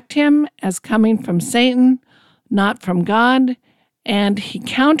reject him as coming from Satan, not from God. And he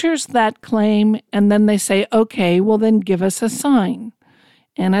counters that claim, and then they say, okay, well then give us a sign.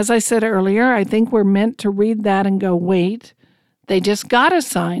 And as I said earlier, I think we're meant to read that and go, wait, they just got a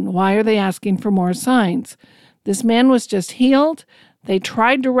sign. Why are they asking for more signs? This man was just healed. They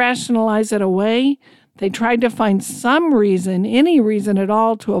tried to rationalize it away. They tried to find some reason, any reason at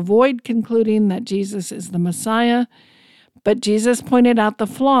all, to avoid concluding that Jesus is the Messiah. But Jesus pointed out the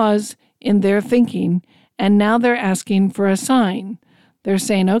flaws in their thinking, and now they're asking for a sign. They're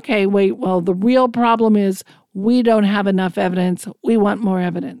saying, okay, wait, well, the real problem is we don't have enough evidence. We want more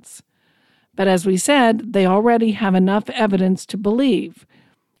evidence. But as we said, they already have enough evidence to believe.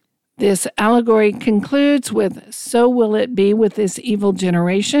 This allegory concludes with, so will it be with this evil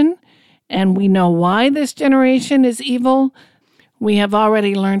generation. And we know why this generation is evil. We have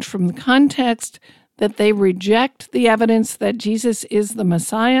already learned from the context that they reject the evidence that Jesus is the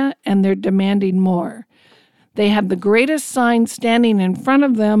Messiah, and they're demanding more. They have the greatest sign standing in front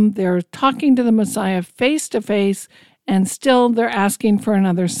of them. They're talking to the Messiah face to face, and still they're asking for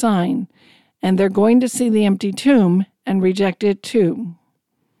another sign. And they're going to see the empty tomb and reject it too.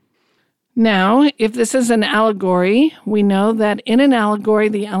 Now, if this is an allegory, we know that in an allegory,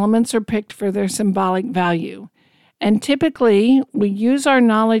 the elements are picked for their symbolic value. And typically, we use our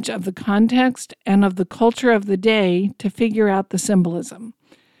knowledge of the context and of the culture of the day to figure out the symbolism.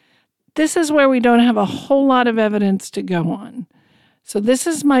 This is where we don't have a whole lot of evidence to go on. So this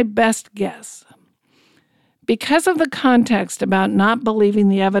is my best guess. Because of the context about not believing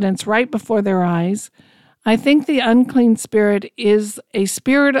the evidence right before their eyes, I think the unclean spirit is a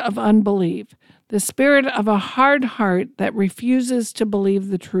spirit of unbelief, the spirit of a hard heart that refuses to believe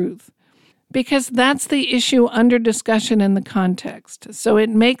the truth. Because that's the issue under discussion in the context. So it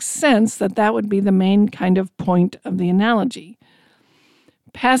makes sense that that would be the main kind of point of the analogy.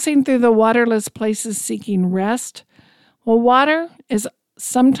 Passing through the waterless places seeking rest. Well, water is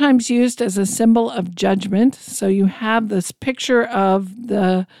sometimes used as a symbol of judgment. So you have this picture of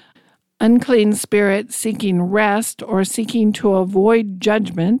the unclean spirit seeking rest or seeking to avoid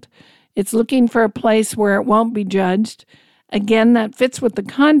judgment. It's looking for a place where it won't be judged. Again, that fits with the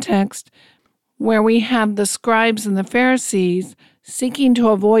context where we have the scribes and the Pharisees seeking to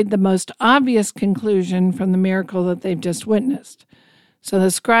avoid the most obvious conclusion from the miracle that they've just witnessed. So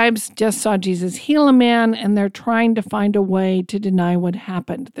the scribes just saw Jesus heal a man, and they're trying to find a way to deny what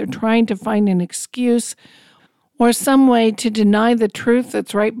happened. They're trying to find an excuse or some way to deny the truth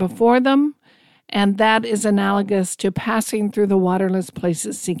that's right before them, and that is analogous to passing through the waterless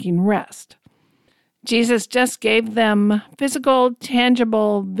places seeking rest. Jesus just gave them physical,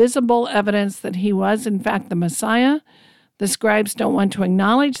 tangible, visible evidence that he was, in fact, the Messiah. The scribes don't want to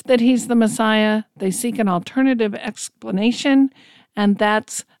acknowledge that he's the Messiah. They seek an alternative explanation, and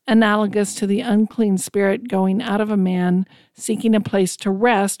that's analogous to the unclean spirit going out of a man, seeking a place to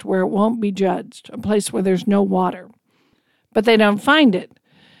rest where it won't be judged, a place where there's no water. But they don't find it.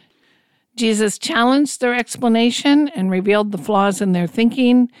 Jesus challenged their explanation and revealed the flaws in their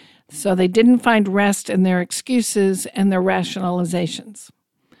thinking, so they didn't find rest in their excuses and their rationalizations.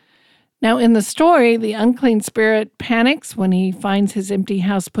 Now, in the story, the unclean spirit panics when he finds his empty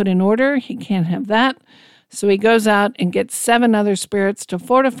house put in order. He can't have that. So he goes out and gets 7 other spirits to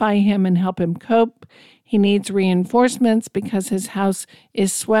fortify him and help him cope. He needs reinforcements because his house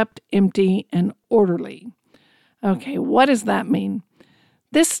is swept, empty, and orderly. Okay, what does that mean?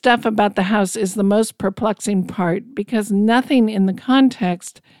 This stuff about the house is the most perplexing part because nothing in the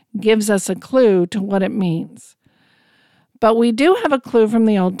context gives us a clue to what it means. But we do have a clue from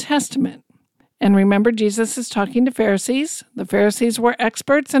the Old Testament. And remember, Jesus is talking to Pharisees. The Pharisees were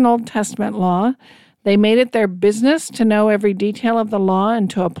experts in Old Testament law. They made it their business to know every detail of the law and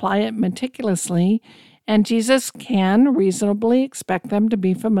to apply it meticulously, and Jesus can reasonably expect them to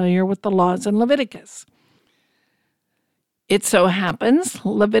be familiar with the laws in Leviticus. It so happens,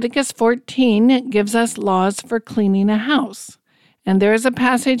 Leviticus 14 gives us laws for cleaning a house, and there is a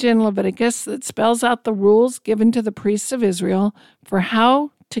passage in Leviticus that spells out the rules given to the priests of Israel for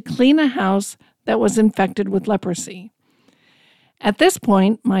how to clean a house that was infected with leprosy. At this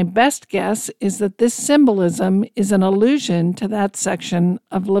point, my best guess is that this symbolism is an allusion to that section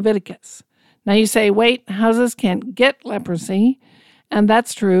of Leviticus. Now you say, wait, houses can't get leprosy. And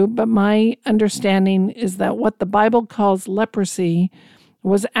that's true, but my understanding is that what the Bible calls leprosy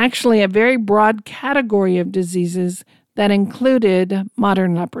was actually a very broad category of diseases that included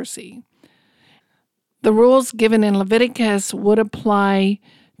modern leprosy. The rules given in Leviticus would apply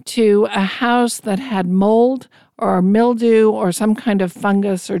to a house that had mold or mildew or some kind of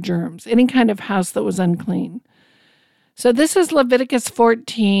fungus or germs, any kind of house that was unclean. So this is Leviticus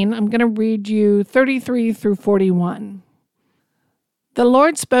 14. I'm going to read you 33 through 41. The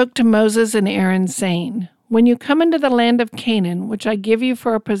Lord spoke to Moses and Aaron, saying, "When you come into the land of Canaan, which I give you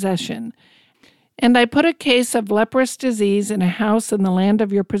for a possession, and I put a case of leprous disease in a house in the land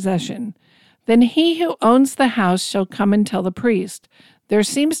of your possession, then he who owns the house shall come and tell the priest, 'There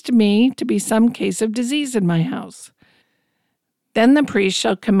seems to me to be some case of disease in my house.' Then the priest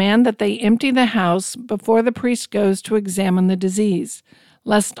shall command that they empty the house before the priest goes to examine the disease,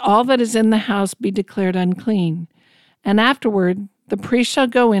 lest all that is in the house be declared unclean. And afterward the priest shall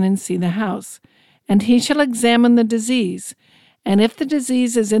go in and see the house, and he shall examine the disease. And if the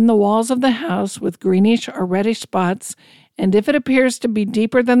disease is in the walls of the house with greenish or reddish spots, and if it appears to be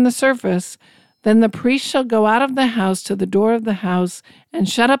deeper than the surface, then the priest shall go out of the house to the door of the house and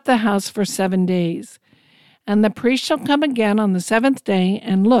shut up the house for 7 days. And the priest shall come again on the 7th day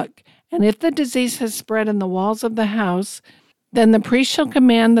and look, and if the disease has spread in the walls of the house, then the priest shall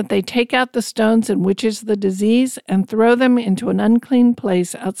command that they take out the stones in which is the disease and throw them into an unclean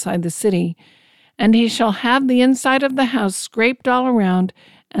place outside the city. And he shall have the inside of the house scraped all around,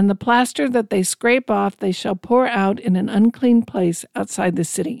 and the plaster that they scrape off they shall pour out in an unclean place outside the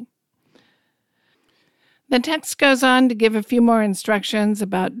city." The text goes on to give a few more instructions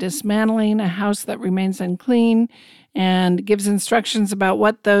about dismantling a house that remains unclean, and gives instructions about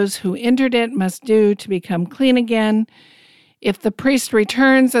what those who entered it must do to become clean again. If the priest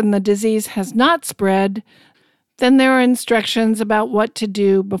returns and the disease has not spread, then there are instructions about what to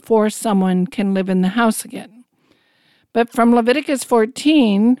do before someone can live in the house again. But from Leviticus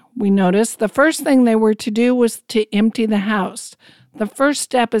 14, we notice the first thing they were to do was to empty the house. The first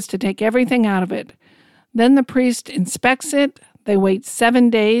step is to take everything out of it. Then the priest inspects it. They wait 7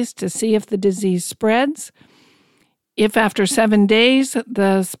 days to see if the disease spreads. If after 7 days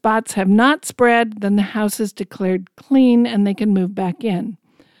the spots have not spread, then the house is declared clean and they can move back in.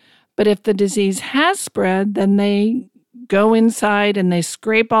 But if the disease has spread, then they go inside and they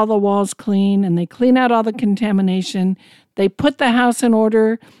scrape all the walls clean and they clean out all the contamination. They put the house in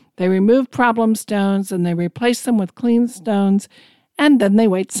order. They remove problem stones and they replace them with clean stones, and then they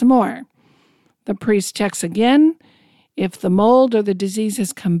wait some more. The priest checks again. If the mold or the disease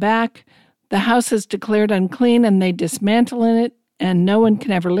has come back, the house is declared unclean and they dismantle it, and no one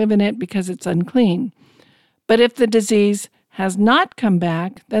can ever live in it because it's unclean. But if the disease has not come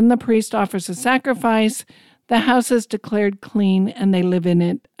back, then the priest offers a sacrifice, the house is declared clean, and they live in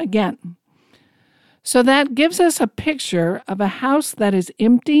it again. So that gives us a picture of a house that is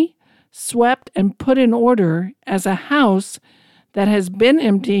empty, swept, and put in order as a house that has been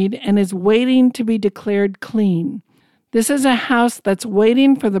emptied and is waiting to be declared clean. This is a house that's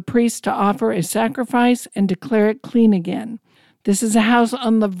waiting for the priest to offer a sacrifice and declare it clean again. This is a house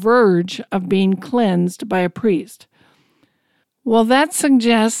on the verge of being cleansed by a priest. Well, that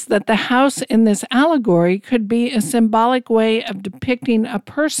suggests that the house in this allegory could be a symbolic way of depicting a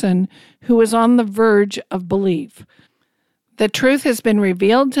person who is on the verge of belief. The truth has been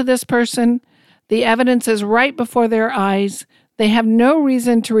revealed to this person. The evidence is right before their eyes. They have no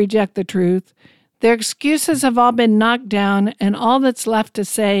reason to reject the truth. Their excuses have all been knocked down, and all that's left to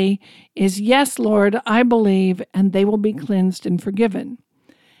say is, "Yes, Lord, I believe," and they will be cleansed and forgiven.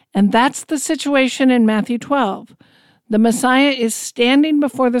 And that's the situation in Matthew 12. The Messiah is standing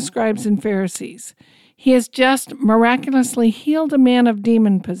before the scribes and Pharisees. He has just miraculously healed a man of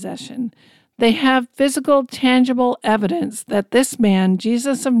demon possession. They have physical, tangible evidence that this man,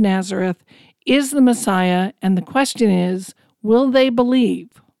 Jesus of Nazareth, is the Messiah, and the question is, will they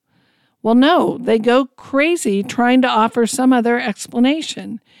believe? Well, no, they go crazy trying to offer some other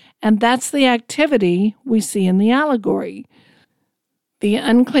explanation, and that's the activity we see in the allegory. The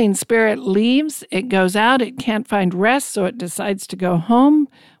unclean spirit leaves, it goes out, it can't find rest, so it decides to go home.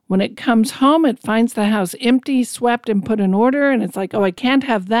 When it comes home, it finds the house empty, swept, and put in order, and it's like, oh, I can't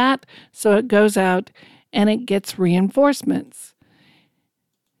have that, so it goes out and it gets reinforcements.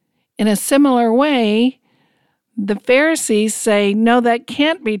 In a similar way, the Pharisees say, no, that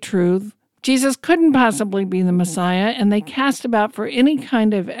can't be true. Jesus couldn't possibly be the Messiah, and they cast about for any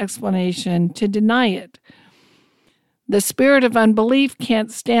kind of explanation to deny it. The spirit of unbelief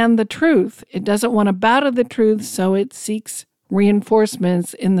can't stand the truth. It doesn't want to bow to the truth, so it seeks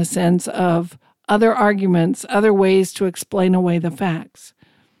reinforcements in the sense of other arguments, other ways to explain away the facts.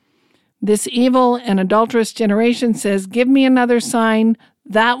 This evil and adulterous generation says, "Give me another sign.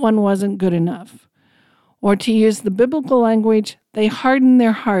 That one wasn't good enough." Or to use the biblical language, they harden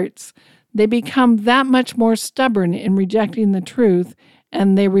their hearts. They become that much more stubborn in rejecting the truth,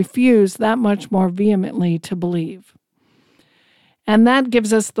 and they refuse that much more vehemently to believe. And that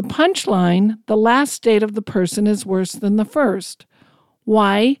gives us the punchline: the last state of the person is worse than the first.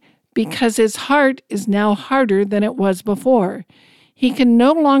 Why? Because his heart is now harder than it was before. He can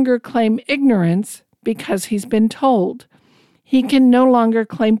no longer claim ignorance because he's been told. He can no longer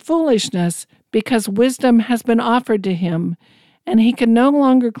claim foolishness because wisdom has been offered to him. And he can no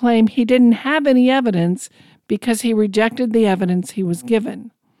longer claim he didn't have any evidence because he rejected the evidence he was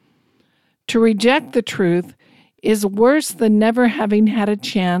given. To reject the truth is worse than never having had a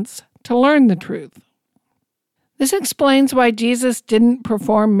chance to learn the truth. This explains why Jesus didn't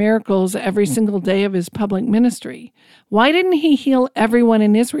perform miracles every single day of his public ministry. Why didn't he heal everyone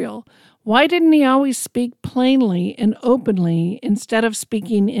in Israel? Why didn't he always speak plainly and openly instead of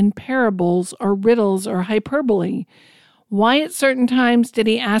speaking in parables or riddles or hyperbole? Why at certain times did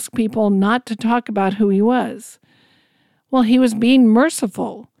he ask people not to talk about who he was? Well, he was being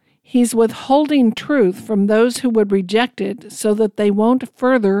merciful. He's withholding truth from those who would reject it so that they won't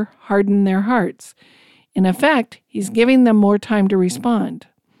further harden their hearts. In effect, he's giving them more time to respond.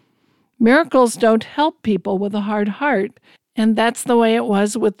 Miracles don't help people with a hard heart, and that's the way it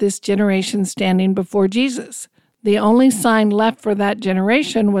was with this generation standing before Jesus. The only sign left for that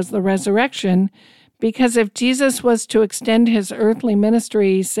generation was the resurrection, because if Jesus was to extend his earthly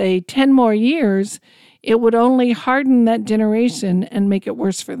ministry, say, 10 more years, it would only harden that generation and make it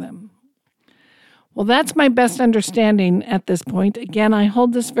worse for them. Well, that's my best understanding at this point. Again, I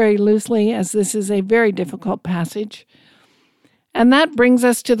hold this very loosely as this is a very difficult passage. And that brings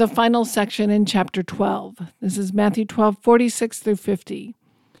us to the final section in chapter 12. This is Matthew 12:46 through 50.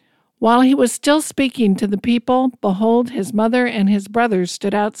 While he was still speaking to the people, behold, his mother and his brothers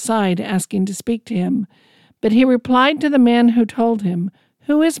stood outside asking to speak to him. But he replied to the man who told him,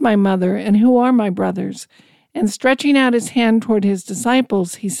 "Who is my mother and who are my brothers?" And stretching out his hand toward his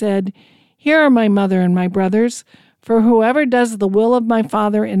disciples, he said, "Here are my mother and my brothers, for whoever does the will of my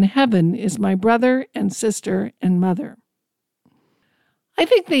Father in heaven is my brother and sister and mother." I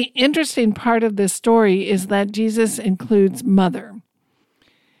think the interesting part of this story is that Jesus includes mother.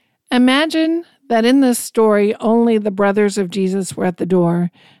 Imagine that in this story, only the brothers of Jesus were at the door,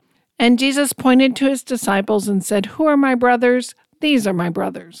 and Jesus pointed to his disciples and said, "Who are my brothers? These are my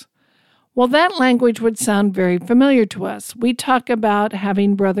brothers." Well, that language would sound very familiar to us. We talk about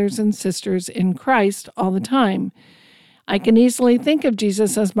having brothers and sisters in Christ all the time. I can easily think of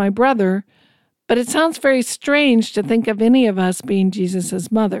Jesus as my brother, but it sounds very strange to think of any of us being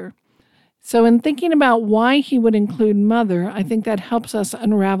Jesus' mother. So in thinking about why he would include mother, I think that helps us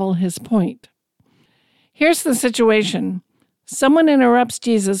unravel his point. Here's the situation. Someone interrupts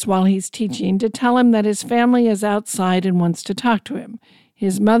Jesus while he's teaching to tell him that his family is outside and wants to talk to him.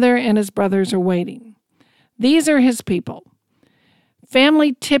 His mother and his brothers are waiting. These are his people.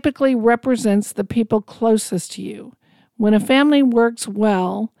 Family typically represents the people closest to you. When a family works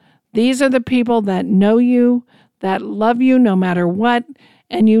well, these are the people that know you, that love you no matter what,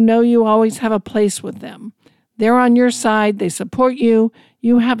 and you know you always have a place with them. They're on your side, they support you,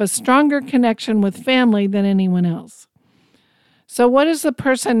 you have a stronger connection with family than anyone else. So what does the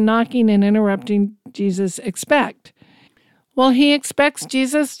person knocking and interrupting Jesus expect? Well, he expects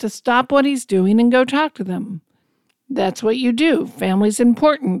Jesus to stop what he's doing and go talk to them. That's what you do. Family's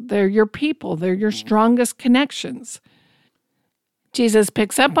important. They're your people. They're your strongest connections. Jesus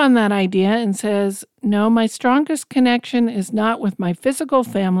picks up on that idea and says, "No, my strongest connection is not with my physical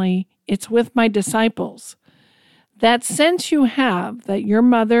family. It's with my disciples." That sense you have that your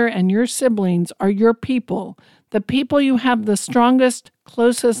mother and your siblings are your people, the people you have the strongest,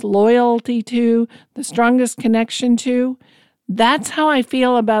 closest loyalty to, the strongest connection to, that's how I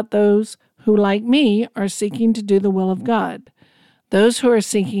feel about those who, like me, are seeking to do the will of God. Those who are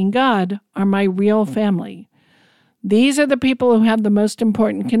seeking God are my real family. These are the people who have the most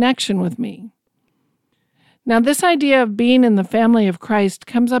important connection with me. Now, this idea of being in the family of Christ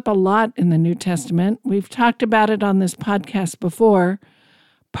comes up a lot in the New Testament. We've talked about it on this podcast before.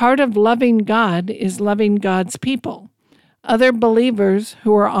 Part of loving God is loving God's people. Other believers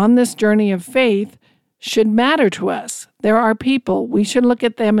who are on this journey of faith should matter to us. They're our people. We should look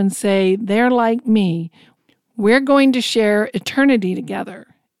at them and say, they're like me. We're going to share eternity together.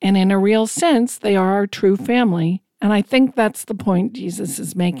 And in a real sense, they are our true family. And I think that's the point Jesus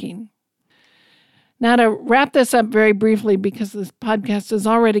is making. Now, to wrap this up very briefly, because this podcast is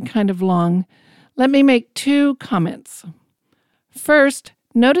already kind of long, Let me make 2 comments. First,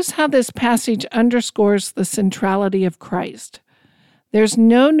 notice how this passage underscores the centrality of Christ. There's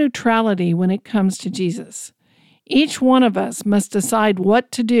no neutrality when it comes to Jesus. Each one of us must decide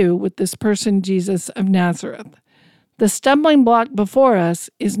what to do with this person, Jesus of Nazareth. The stumbling block before us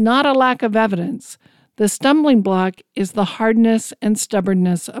is not a lack of evidence. The stumbling block is the hardness and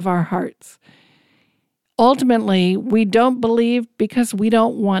stubbornness of our hearts. Ultimately, we don't believe because we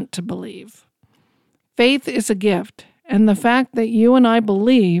don't want to believe. Faith is a gift, and the fact that you and I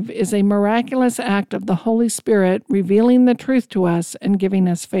believe is a miraculous act of the Holy Spirit revealing the truth to us and giving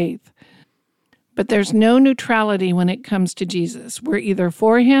us faith. But there's no neutrality when it comes to Jesus. We're either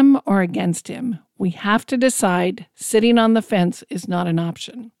for him or against him. We have to decide. Sitting on the fence is not an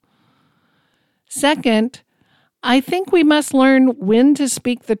option. Second, I think we must learn when to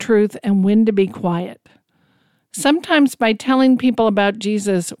speak the truth and when to be quiet. Sometimes by telling people about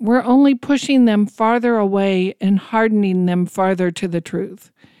Jesus, we're only pushing them farther away and hardening them farther to the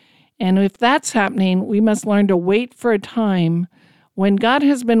truth. And if that's happening, we must learn to wait for a time when God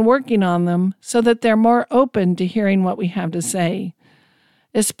has been working on them so that they're more open to hearing what we have to say.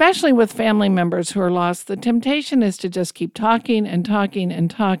 Especially with family members who are lost, the temptation is to just keep talking and talking and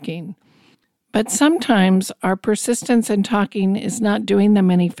talking. But sometimes our persistence in talking is not doing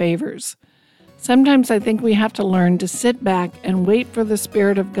them any favors. Sometimes I think we have to learn to sit back and wait for the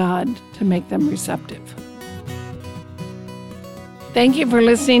Spirit of God to make them receptive. Thank you for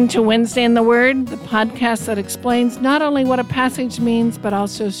listening to Wednesday in the Word, the podcast that explains not only what a passage means, but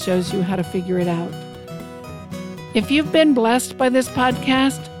also shows you how to figure it out. If you've been blessed by this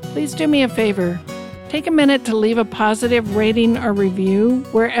podcast, please do me a favor. Take a minute to leave a positive rating or review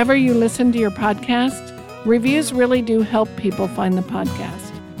wherever you listen to your podcast. Reviews really do help people find the podcast.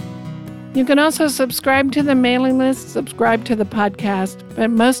 You can also subscribe to the mailing list, subscribe to the podcast, but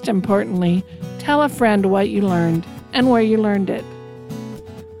most importantly, tell a friend what you learned and where you learned it.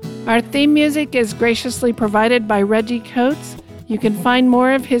 Our theme music is graciously provided by Reggie Coates. You can find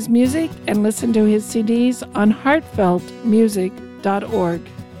more of his music and listen to his CDs on heartfeltmusic.org.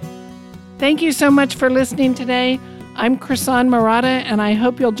 Thank you so much for listening today. I'm Krisan Murata, and I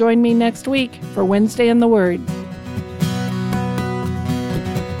hope you'll join me next week for Wednesday in the Word.